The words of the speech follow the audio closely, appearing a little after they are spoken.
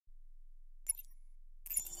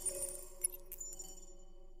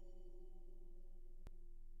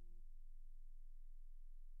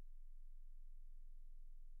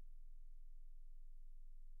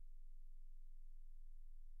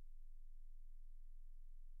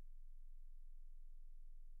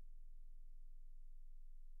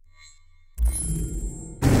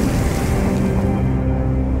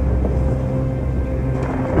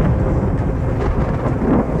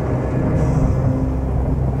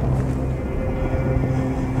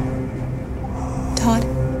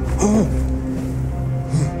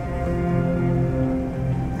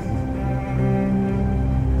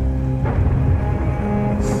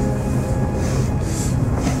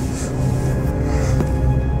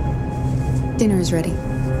Dinner is ready.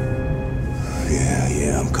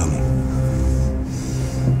 Yeah, I'm coming.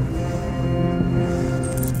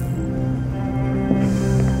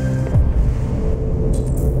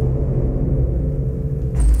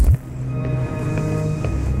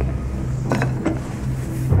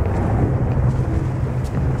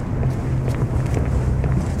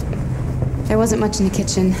 There wasn't much in the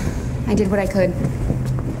kitchen. I did what I could.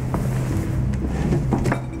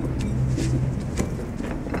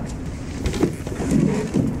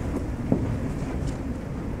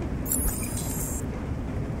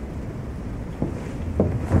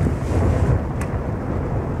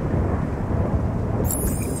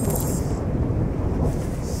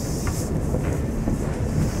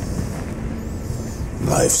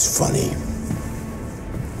 Life's funny.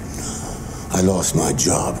 I lost my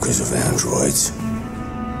job because of androids.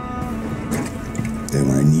 Then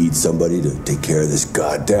when I need somebody to take care of this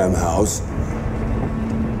goddamn house,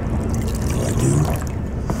 what do?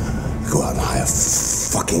 I go out and hire a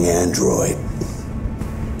fucking android.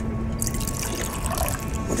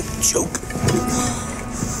 What a joke.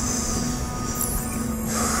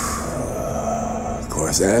 Of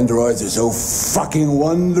course, androids are so fucking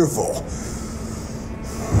wonderful.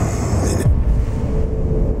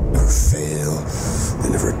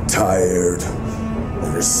 Tired,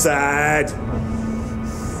 never sad.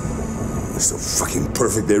 They're so fucking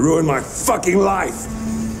perfect, they ruined my fucking life.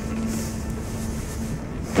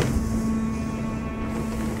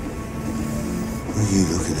 What are you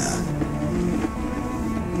looking at?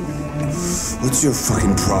 What's your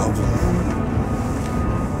fucking problem?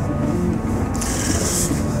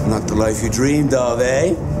 Not the life you dreamed of,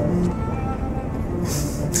 eh?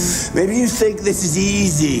 Maybe you think this is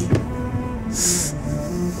easy.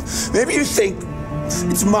 Maybe you think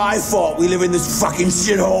it's my fault we live in this fucking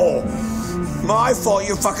shithole. My fault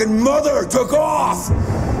your fucking mother took off.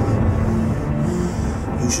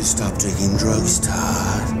 You should stop taking drugs,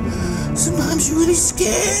 Todd. Sometimes you really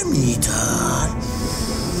scare me, Todd.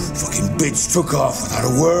 Fucking bitch took off without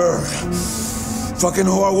a word. Fucking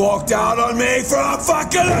whore walked out on me for a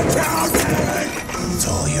fucking accountant. It's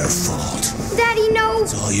all your fault. Daddy, no.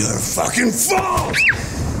 It's all your fucking fault.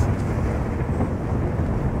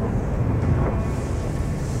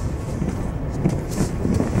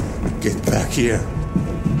 Get back here.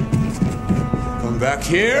 Come back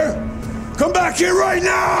here. Come back here right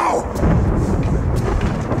now!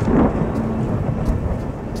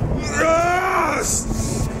 Yes!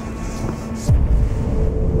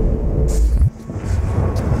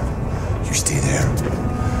 You stay there.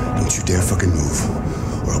 Don't you dare fucking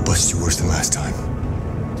move, or I'll bust you worse than last time.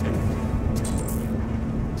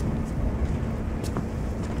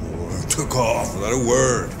 Or took off without a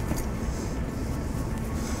word.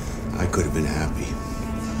 I could have been happy.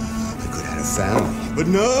 I could have had a family. But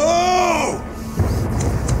no!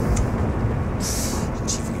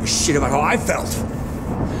 She didn't give a shit about how I felt.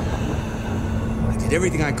 I did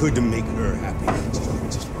everything I could to make her happy.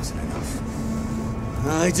 It just wasn't enough.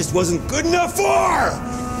 I just wasn't good enough for her!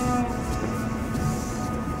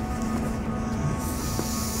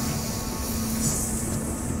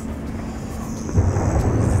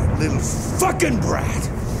 That little fucking brat!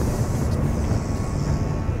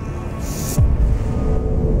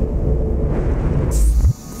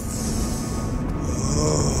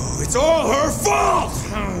 It's all her fault!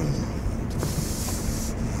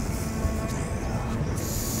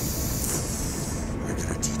 I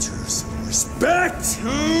gotta teach her some respect!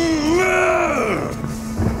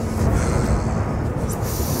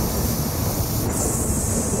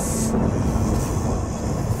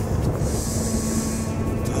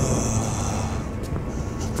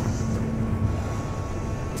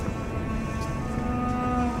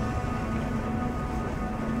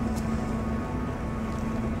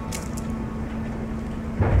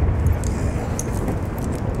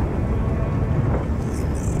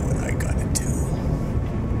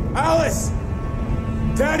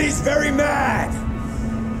 Daddy's very mad!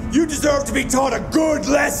 You deserve to be taught a good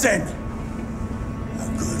lesson! A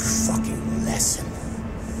good fucking lesson.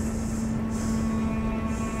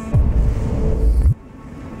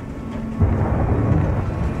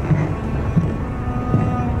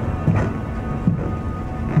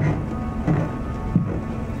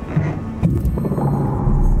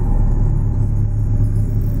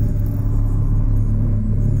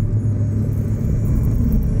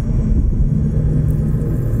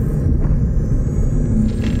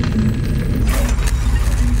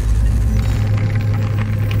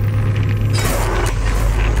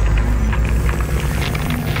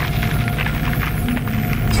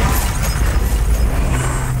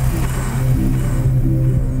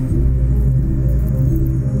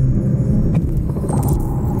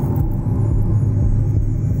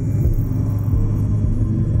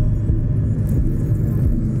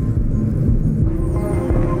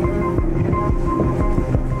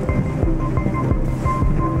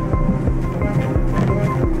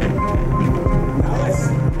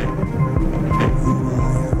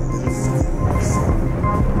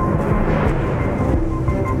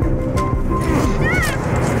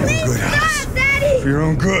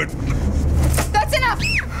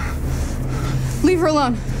 Leave her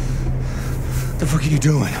alone. What the fuck are you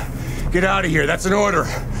doing? Get out of here, that's an order.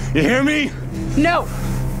 You hear me? No!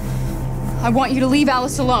 I want you to leave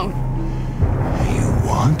Alice alone. You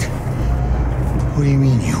want? What do you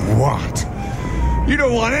mean you want? You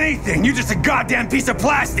don't want anything, you're just a goddamn piece of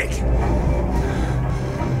plastic!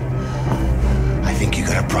 I think you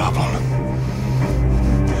got a problem.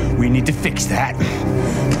 We need to fix that.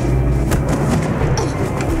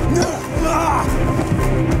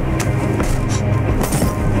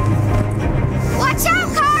 Watch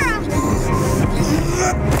out, Kara!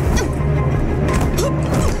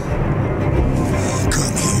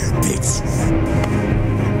 Come here, bitch.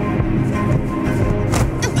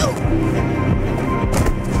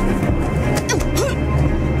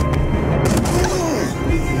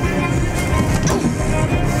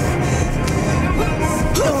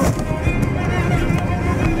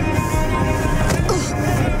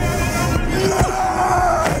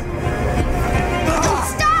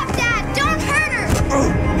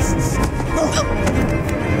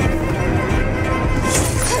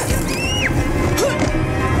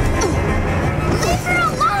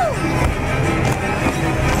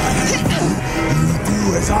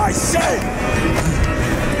 I say!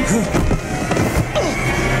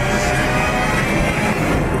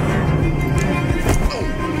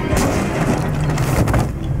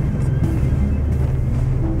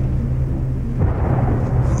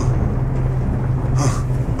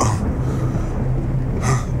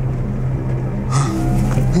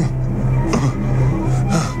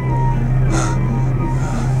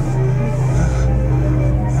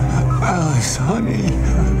 Alice, honey.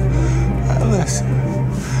 Alice.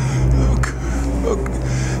 Look.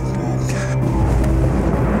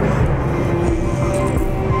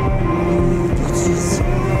 Jesus.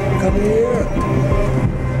 Come here.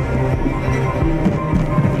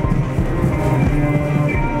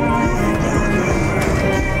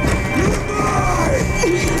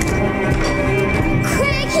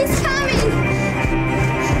 Quick, he's coming!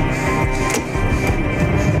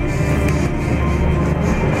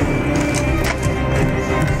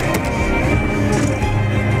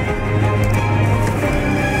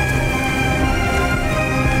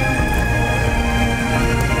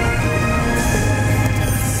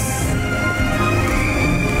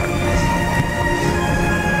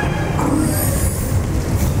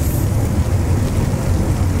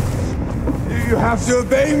 You have to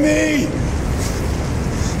obey me!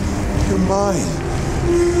 You're mine.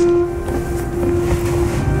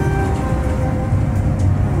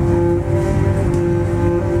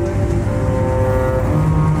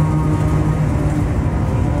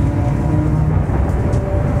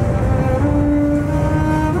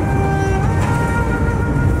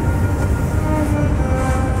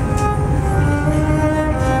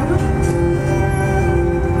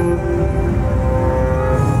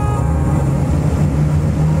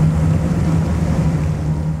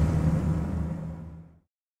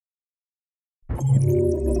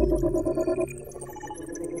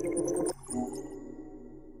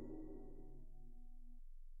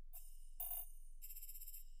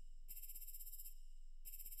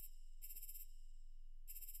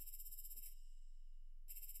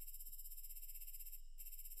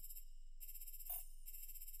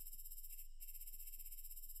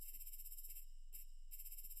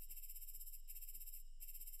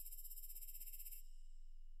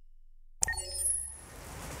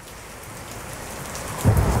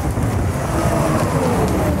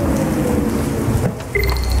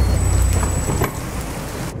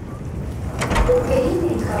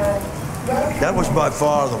 That was by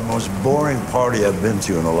far the most boring party I've been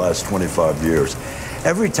to in the last 25 years.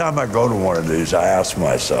 Every time I go to one of these, I ask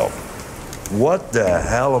myself, what the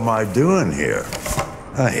hell am I doing here?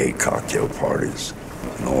 I hate cocktail parties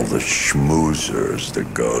and all the schmoozers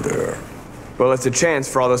that go there. Well, it's a chance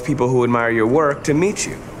for all those people who admire your work to meet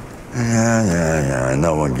you. Yeah.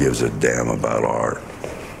 No one gives a damn about art.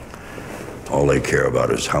 All they care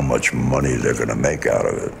about is how much money they're gonna make out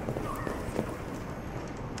of it.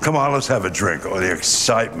 Come on, let's have a drink. Oh, the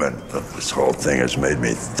excitement of this whole thing has made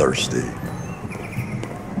me thirsty.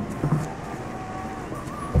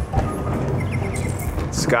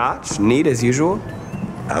 Scotch? Neat as usual?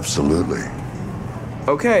 Absolutely.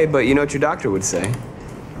 Okay, but you know what your doctor would say.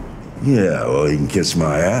 Yeah, well, he can kiss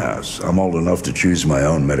my ass. I'm old enough to choose my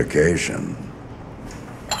own medication.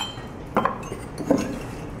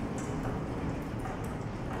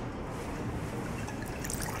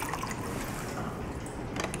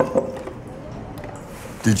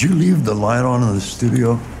 Did you leave the light on in the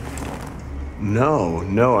studio?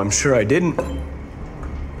 No, I'm sure I didn't.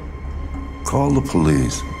 Call the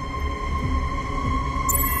police.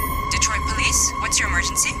 Detroit police? What's your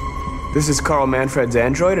emergency? This is Carl Manfred's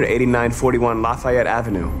android at 8941 Lafayette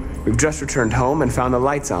Avenue. We've just returned home and found the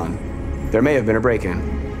lights on. There may have been a break-in.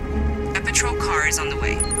 A patrol car is on the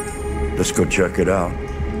way. Let's go check it out.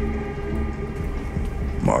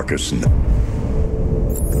 Marcus, no,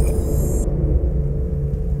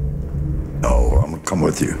 I'm gonna come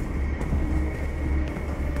with you.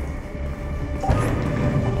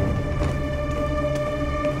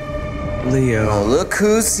 Leo. Oh, look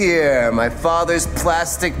who's here, my father's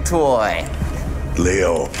plastic toy.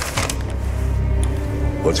 Leo,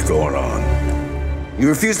 what's going on? You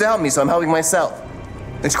refuse to help me, so I'm helping myself.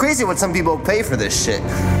 It's crazy what some people pay for this shit.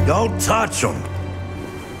 Don't touch him.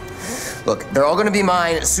 Look, they're all gonna be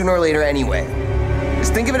mine sooner or later anyway.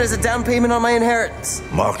 Just think of it as a down payment on my inheritance.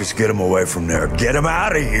 Marcus, get him away from there. Get him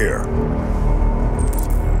out of here.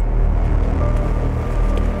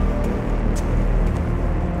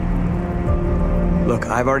 Look,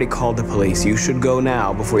 I've already called the police. You should go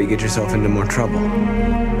now before you get yourself into more trouble.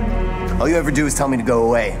 All you ever do is tell me to go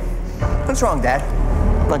away. What's wrong, Dad?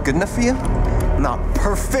 I'm not good enough for you? I'm not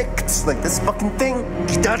perfect like this fucking thing?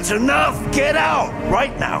 That's enough. Get out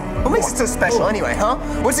right now. What makes it so special anyway, huh?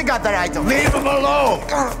 What's it got that I don't? Leave him alone.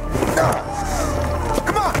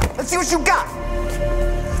 Come on, let's see what you got.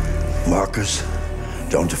 Marcus,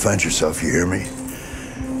 don't defend yourself, you hear me?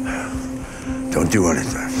 Don't do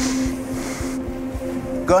anything.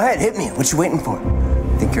 Go ahead, hit me. What you waiting for?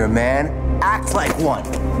 Think you're a man? Act like one.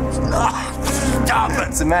 Stop it!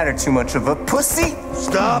 What's the matter? Too much of a pussy?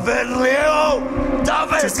 Stop it, Leo!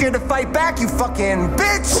 Stop it! Too scared to fight back, you fucking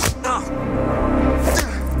bitch!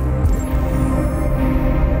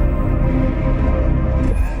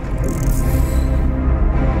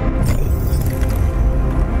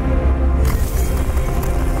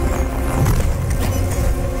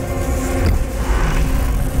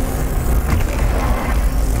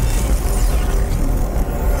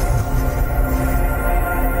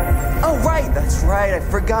 Right, I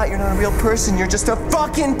forgot you're not a real person. You're just a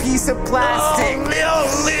fucking piece of plastic. Oh, Leo,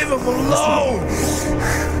 leave him alone.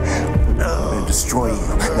 I'm gonna destroy you.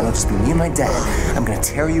 Then it'll just be me and my dad. I'm gonna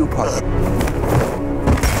tear you apart.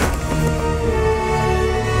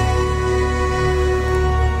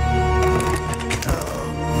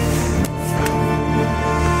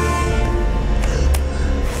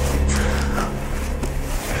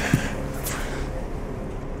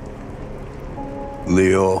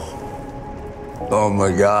 Leo. Oh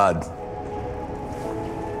my God.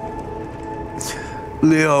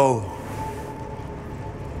 Leo.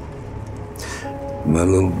 My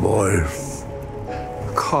little boy.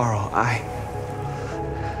 Carl,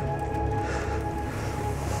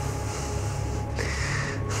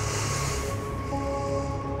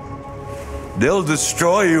 They'll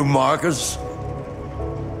destroy you, Marcus.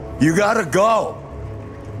 You gotta go.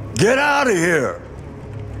 Get out of here.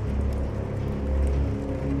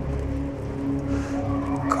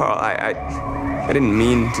 Carl, I didn't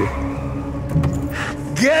mean to.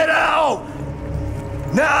 Get out!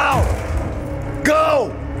 Now!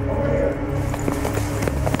 Go!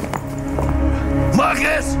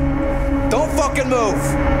 Marcus! Don't fucking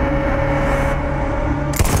move!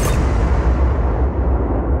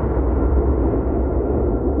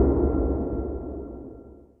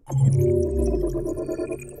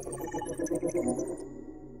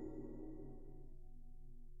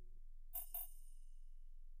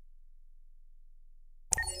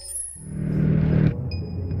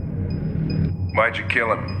 Why'd you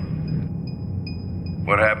kill him?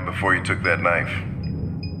 What happened before you took that knife?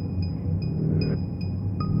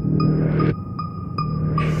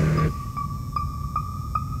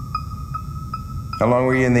 How long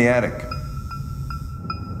were you in the attic?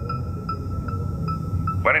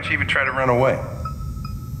 Why didn't you even try to run away?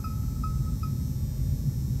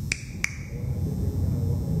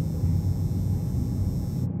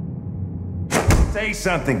 Say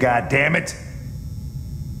something, goddammit!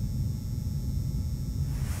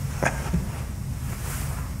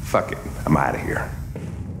 Fuck it, I'm out of here.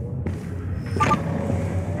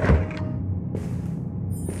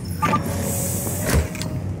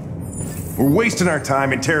 We're wasting our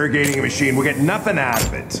time interrogating a machine. We'll get nothing out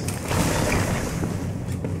of it.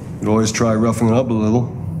 You'd always try roughing it up a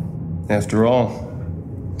little. After all,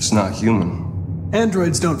 it's not human.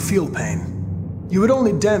 Androids don't feel pain. You would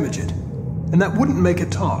only damage it, and that wouldn't make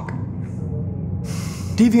it talk.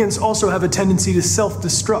 Deviants also have a tendency to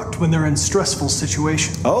self-destruct when they're in stressful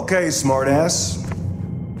situations. Okay, smartass.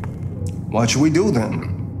 What should we do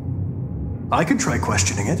then? I could try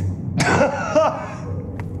questioning it.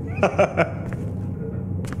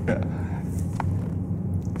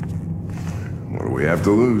 What do we have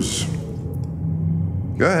to lose?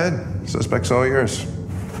 Go ahead. Suspect's all yours.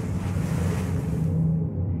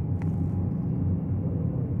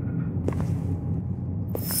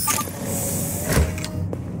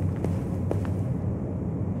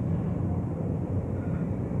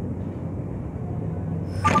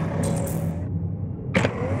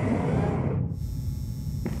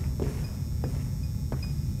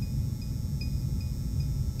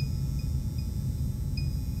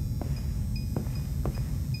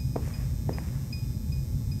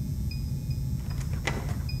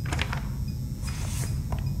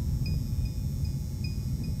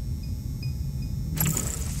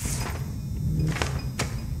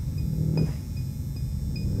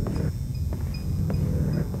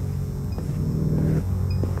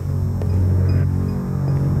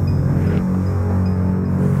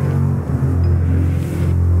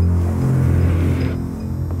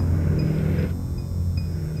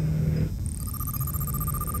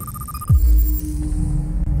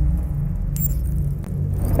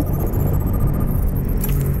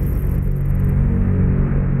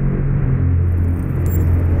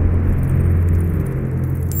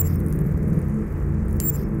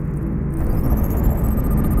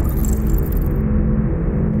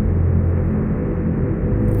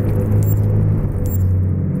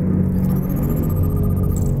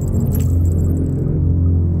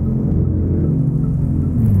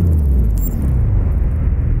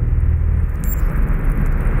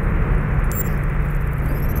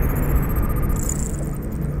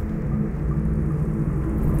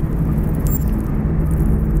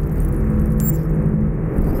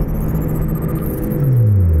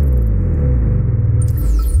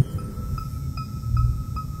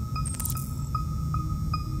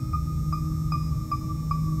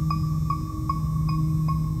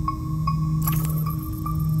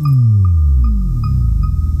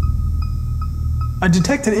 I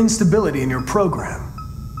detect an instability in your program.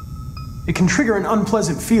 It can trigger an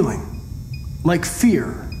unpleasant feeling, like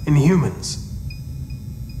fear in humans.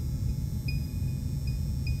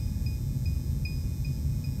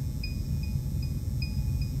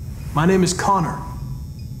 My name is Connor.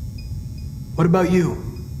 What about you?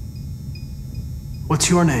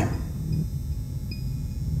 What's your name?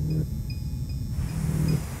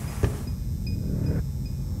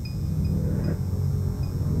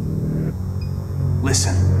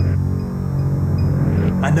 Listen,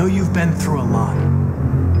 I know you've been through a lot,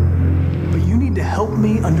 but you need to help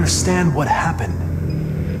me understand what happened.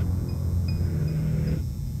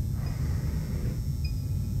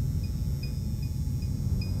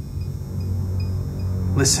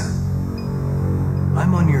 Listen,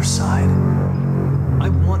 I'm on your side. I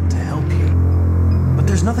want to help you, but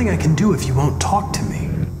there's nothing I can do if you won't talk to me.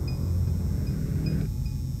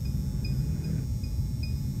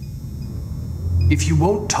 If you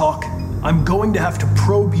won't talk, I'm going to have to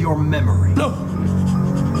probe your memory. No!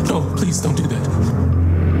 No, please don't do that.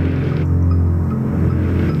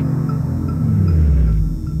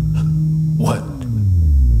 What?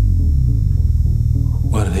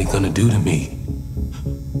 What are they gonna do to me?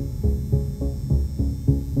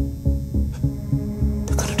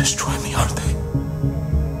 They're gonna destroy me, aren't they?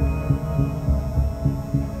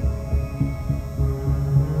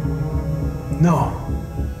 No.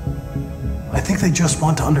 I think they just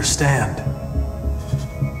want to understand.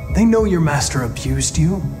 They know your master abused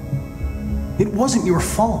you. It wasn't your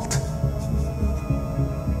fault.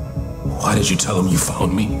 Why did you tell them you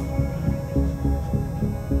found me?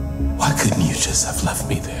 Why couldn't you just have left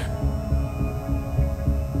me there?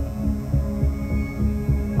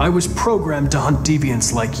 I was programmed to hunt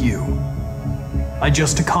deviants like you. I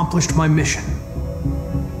just accomplished my mission.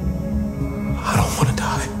 I don't want to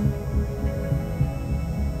die.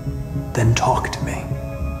 Then talk to me.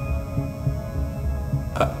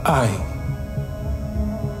 I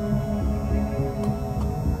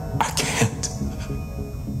can't.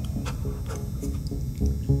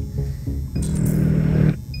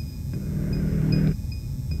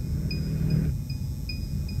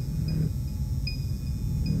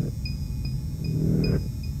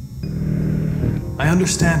 I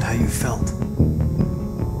understand how you felt.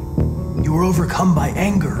 You were overcome by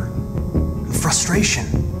anger and frustration.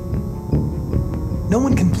 No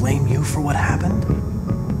one can blame you for what happened.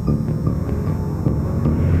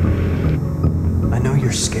 I know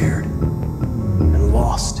you're scared and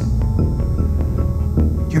lost.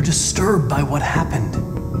 You're disturbed by what happened.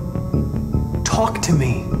 Talk to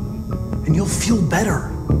me, and you'll feel better.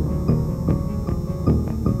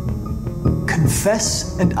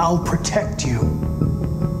 Confess, and I'll protect you.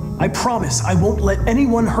 I promise I won't let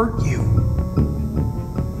anyone hurt you.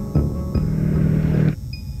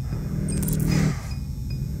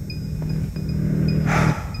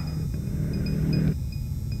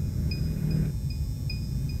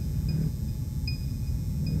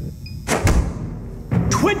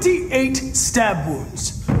 28 stab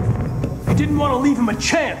wounds. You didn't want to leave him a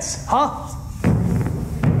chance, huh?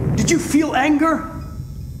 Did you feel anger?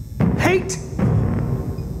 Hate?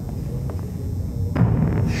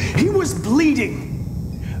 He was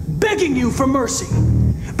bleeding, begging you for mercy,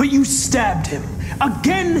 but you stabbed him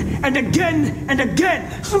again and again and again.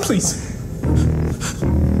 Please.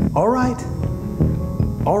 All right.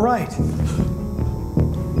 All right.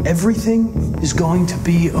 Everything is going to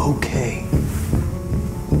be okay.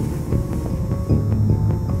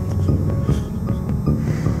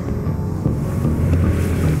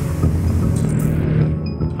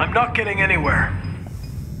 I'm not getting anywhere.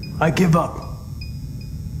 I give up.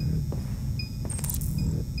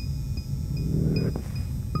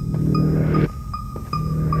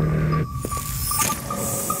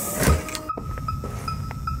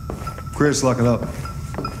 Chris, lock it up.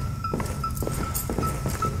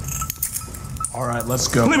 All right, let's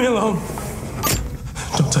go. Leave me alone.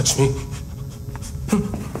 Don't touch me.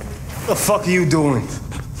 What the fuck are you doing?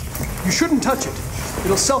 You shouldn't touch it.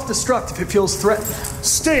 It'll self-destruct if it feels threatened.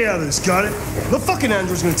 Stay out of this, got it? The fucking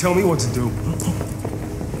android's gonna tell me what to do.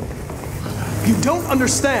 You don't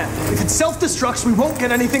understand. If it self-destructs, we won't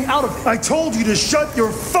get anything out of it. I told you to shut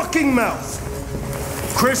your fucking mouth.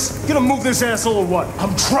 Chris, you gonna move this asshole or what?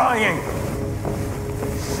 I'm trying.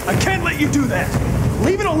 I can't let you do that.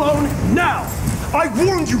 Leave it alone now. I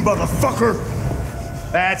warned you, motherfucker.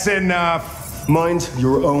 That's enough. Mind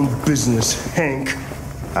your own business, Hank.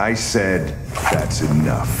 I said that's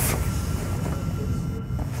enough.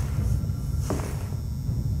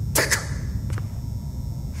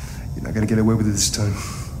 You're not gonna get away with it this time.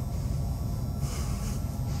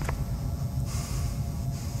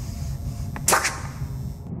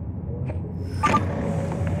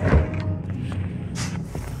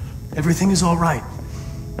 Everything is all right.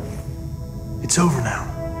 It's over now.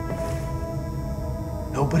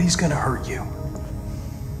 Nobody's gonna hurt you.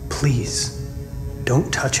 Please,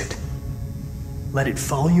 don't touch it. Let it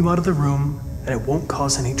follow you out of the room, and it won't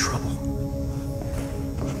cause any trouble.